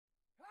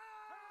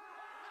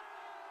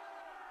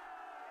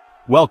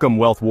Welcome,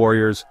 wealth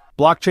warriors.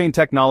 Blockchain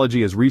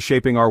technology is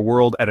reshaping our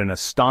world at an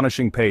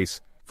astonishing pace.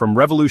 From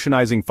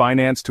revolutionizing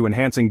finance to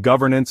enhancing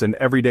governance and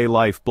everyday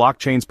life,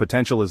 blockchain's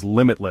potential is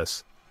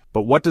limitless.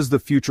 But what does the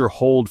future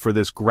hold for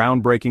this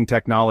groundbreaking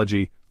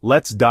technology?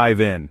 Let's dive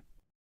in.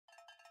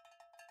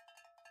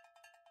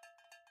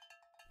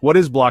 What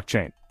is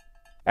blockchain?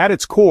 At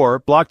its core,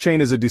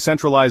 blockchain is a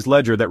decentralized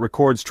ledger that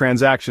records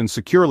transactions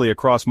securely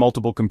across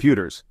multiple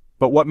computers.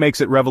 But what makes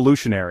it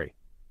revolutionary?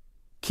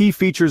 Key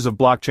features of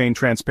blockchain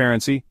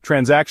transparency: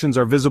 transactions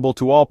are visible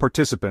to all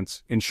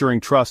participants, ensuring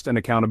trust and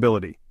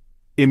accountability.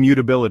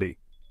 Immutability.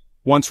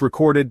 Once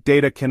recorded,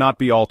 data cannot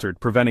be altered,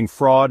 preventing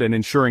fraud and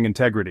ensuring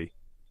integrity.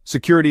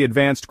 Security.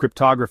 Advanced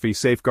cryptography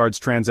safeguards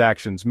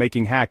transactions,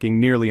 making hacking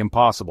nearly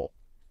impossible.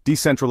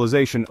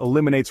 Decentralization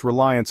eliminates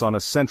reliance on a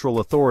central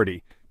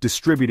authority,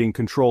 distributing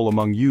control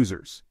among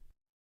users.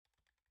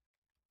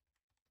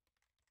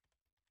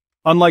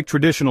 Unlike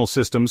traditional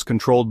systems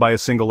controlled by a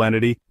single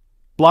entity,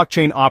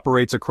 blockchain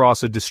operates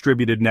across a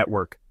distributed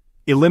network,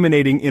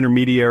 eliminating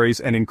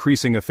intermediaries and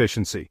increasing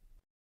efficiency.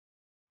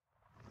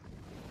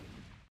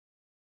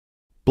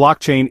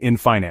 Blockchain in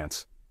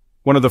finance.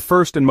 One of the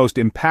first and most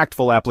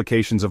impactful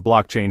applications of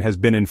blockchain has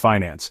been in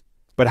finance.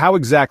 But how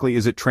exactly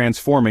is it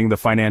transforming the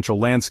financial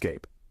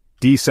landscape?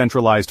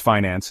 Decentralized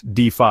finance,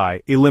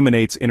 DeFi,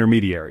 eliminates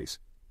intermediaries.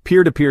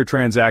 Peer-to-peer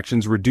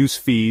transactions reduce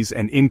fees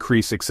and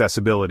increase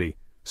accessibility.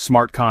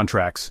 Smart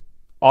contracts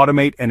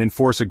automate and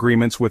enforce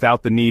agreements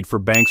without the need for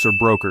banks or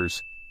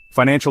brokers.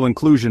 Financial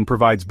inclusion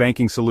provides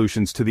banking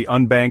solutions to the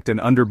unbanked and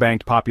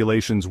underbanked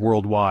populations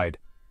worldwide.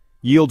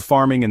 Yield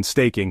farming and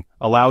staking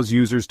allows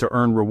users to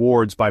earn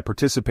rewards by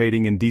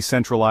participating in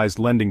decentralized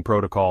lending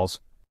protocols.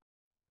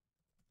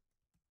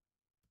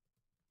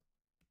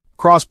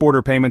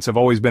 Cross-border payments have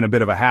always been a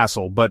bit of a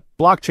hassle, but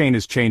blockchain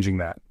is changing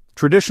that.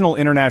 Traditional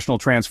international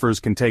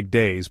transfers can take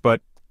days, but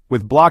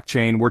with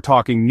blockchain we're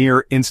talking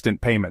near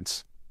instant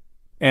payments.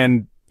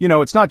 And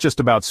it's not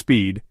just about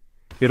speed.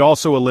 It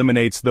also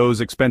eliminates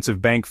those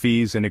expensive bank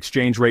fees and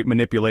exchange rate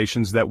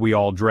manipulations that we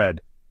all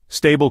dread.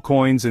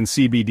 Stablecoins and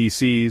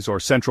CBDCs, or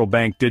central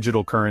bank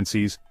digital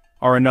currencies,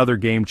 are another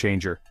game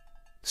changer.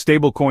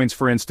 Stablecoins,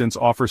 for instance,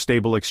 offer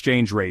stable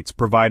exchange rates,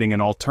 providing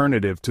an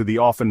alternative to the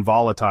often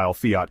volatile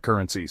fiat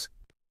currencies.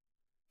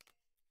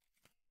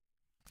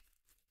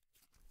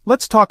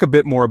 Let's talk a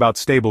bit more about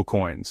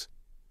stablecoins.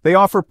 They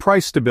offer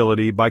price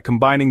stability by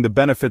combining the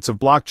benefits of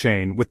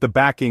blockchain with the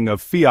backing of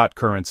fiat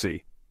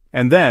currency.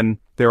 And then,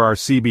 there are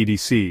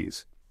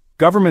CBDCs.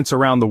 Governments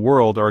around the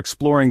world are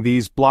exploring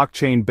these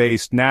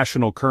blockchain-based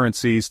national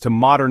currencies to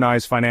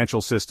modernize financial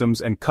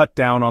systems and cut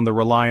down on the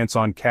reliance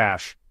on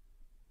cash.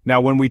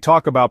 Now, when we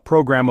talk about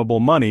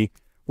programmable money,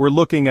 we're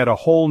looking at a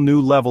whole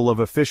new level of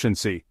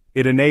efficiency.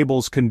 It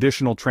enables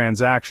conditional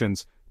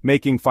transactions,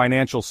 making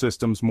financial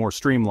systems more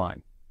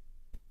streamlined.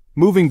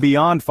 Moving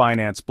beyond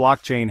finance,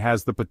 blockchain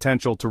has the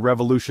potential to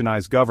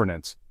revolutionize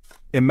governance.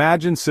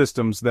 Imagine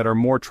systems that are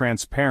more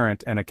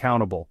transparent and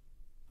accountable.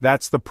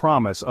 That's the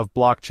promise of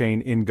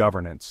blockchain in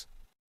governance.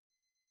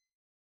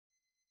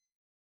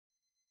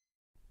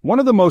 One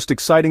of the most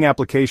exciting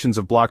applications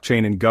of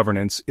blockchain in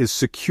governance is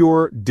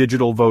secure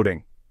digital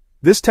voting.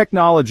 This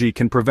technology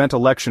can prevent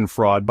election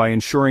fraud by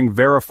ensuring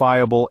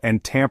verifiable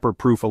and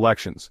tamper-proof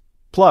elections.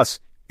 Plus,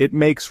 it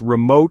makes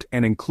remote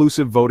and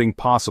inclusive voting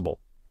possible,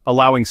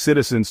 allowing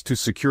citizens to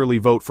securely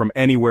vote from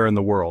anywhere in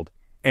the world.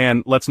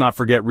 And let's not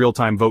forget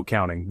real-time vote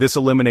counting. This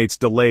eliminates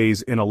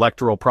delays in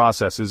electoral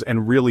processes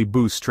and really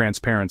boosts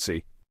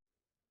transparency.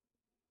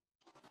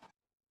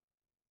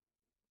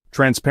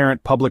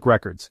 Transparent public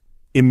records.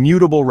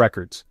 Immutable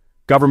records.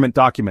 Government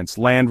documents,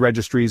 land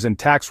registries, and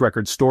tax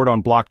records stored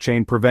on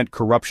blockchain prevent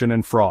corruption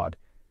and fraud.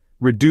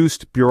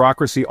 Reduced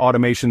bureaucracy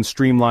automation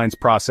streamlines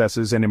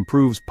processes and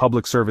improves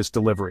public service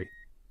delivery.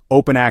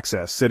 Open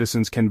access.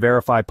 Citizens can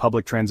verify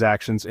public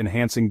transactions,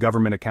 enhancing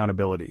government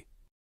accountability.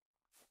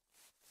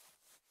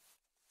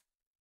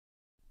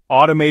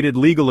 Automated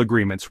legal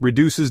agreements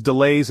reduces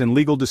delays and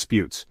legal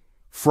disputes.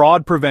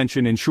 Fraud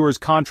prevention ensures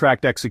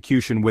contract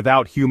execution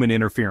without human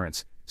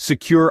interference.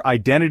 Secure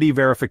identity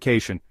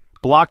verification.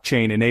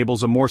 Blockchain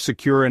enables a more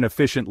secure and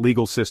efficient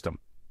legal system.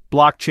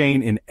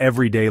 Blockchain in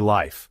everyday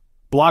life.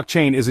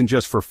 Blockchain isn't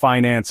just for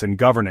finance and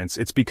governance,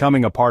 it's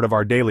becoming a part of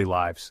our daily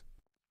lives.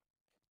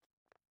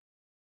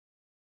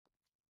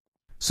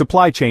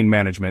 Supply chain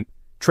management.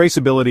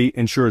 Traceability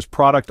ensures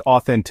product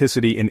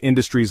authenticity in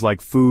industries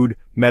like food,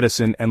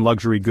 medicine, and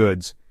luxury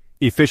goods.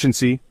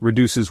 Efficiency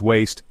reduces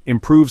waste,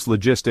 improves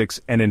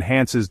logistics, and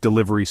enhances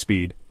delivery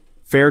speed.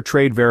 Fair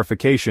trade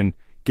verification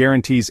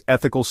guarantees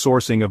ethical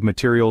sourcing of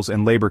materials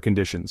and labor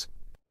conditions.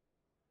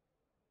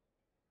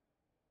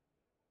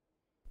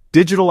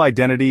 Digital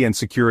identity and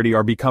security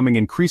are becoming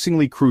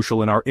increasingly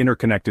crucial in our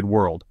interconnected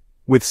world.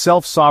 With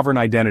self-sovereign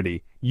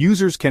identity,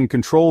 users can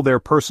control their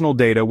personal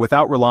data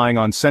without relying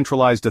on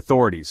centralized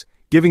authorities,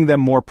 giving them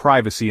more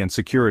privacy and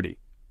security.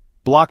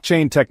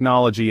 Blockchain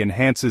technology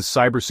enhances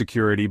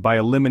cybersecurity by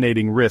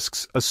eliminating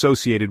risks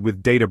associated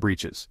with data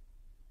breaches.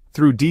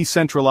 Through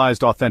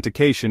decentralized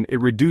authentication, it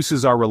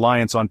reduces our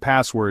reliance on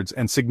passwords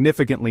and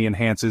significantly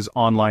enhances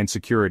online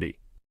security.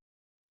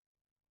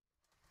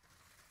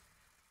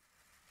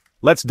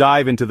 Let's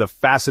dive into the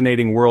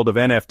fascinating world of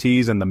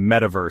NFTs and the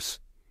Metaverse.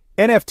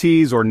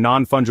 NFTs, or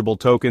non-fungible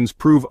tokens,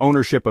 prove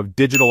ownership of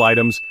digital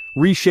items,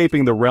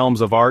 reshaping the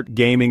realms of art,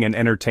 gaming, and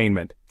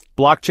entertainment.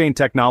 Blockchain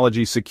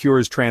technology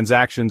secures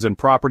transactions and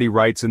property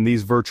rights in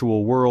these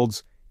virtual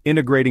worlds,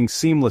 integrating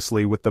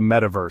seamlessly with the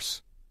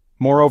Metaverse.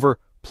 Moreover,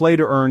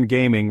 play-to-earn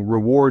gaming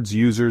rewards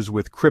users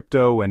with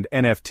crypto and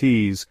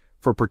NFTs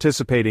for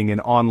participating in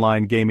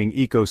online gaming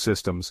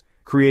ecosystems,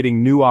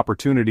 creating new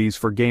opportunities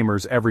for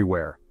gamers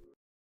everywhere.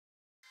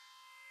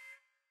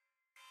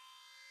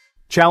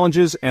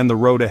 Challenges and the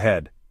road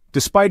ahead.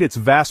 Despite its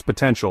vast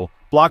potential,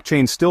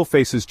 blockchain still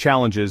faces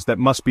challenges that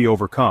must be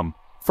overcome.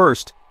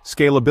 First,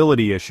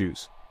 scalability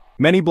issues.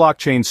 Many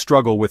blockchains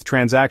struggle with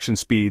transaction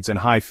speeds and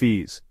high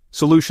fees.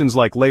 Solutions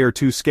like Layer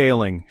 2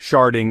 scaling,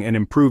 sharding, and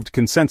improved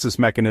consensus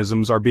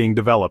mechanisms are being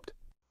developed.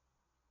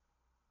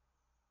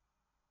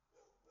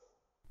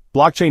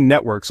 Blockchain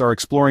networks are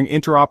exploring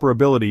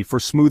interoperability for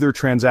smoother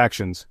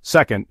transactions.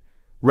 Second,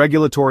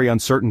 regulatory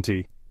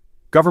uncertainty.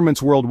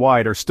 Governments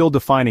worldwide are still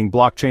defining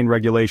blockchain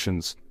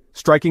regulations.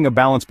 Striking a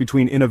balance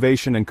between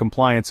innovation and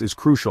compliance is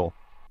crucial.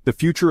 The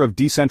future of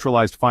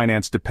decentralized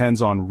finance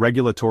depends on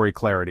regulatory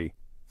clarity.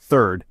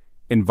 Third,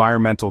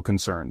 environmental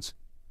concerns.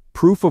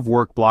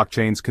 Proof-of-work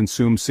blockchains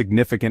consume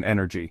significant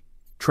energy.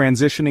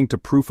 Transitioning to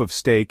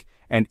proof-of-stake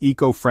and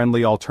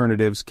eco-friendly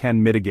alternatives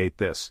can mitigate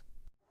this.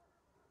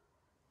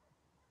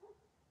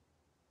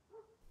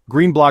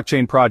 Green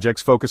blockchain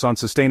projects focus on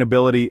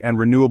sustainability and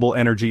renewable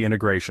energy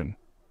integration.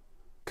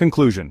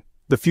 Conclusion: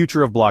 the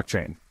future of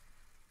blockchain.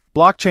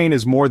 Blockchain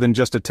is more than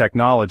just a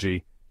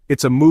technology,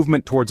 it's a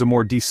movement towards a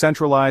more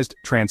decentralized,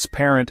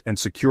 transparent, and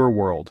secure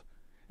world.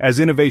 As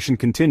innovation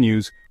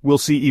continues, we'll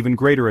see even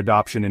greater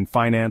adoption in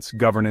finance,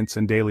 governance,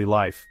 and daily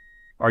life.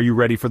 Are you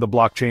ready for the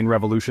blockchain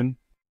revolution?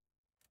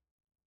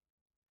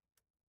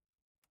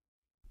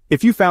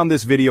 If you found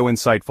this video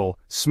insightful,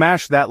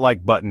 smash that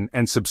like button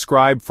and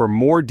subscribe for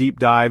more deep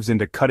dives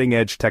into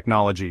cutting-edge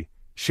technology.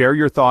 Share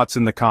your thoughts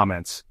in the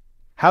comments.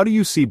 How do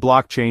you see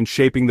blockchain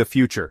shaping the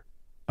future?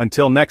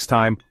 Until next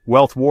time,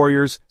 Wealth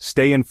Warriors,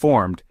 stay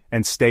informed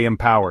and stay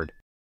empowered.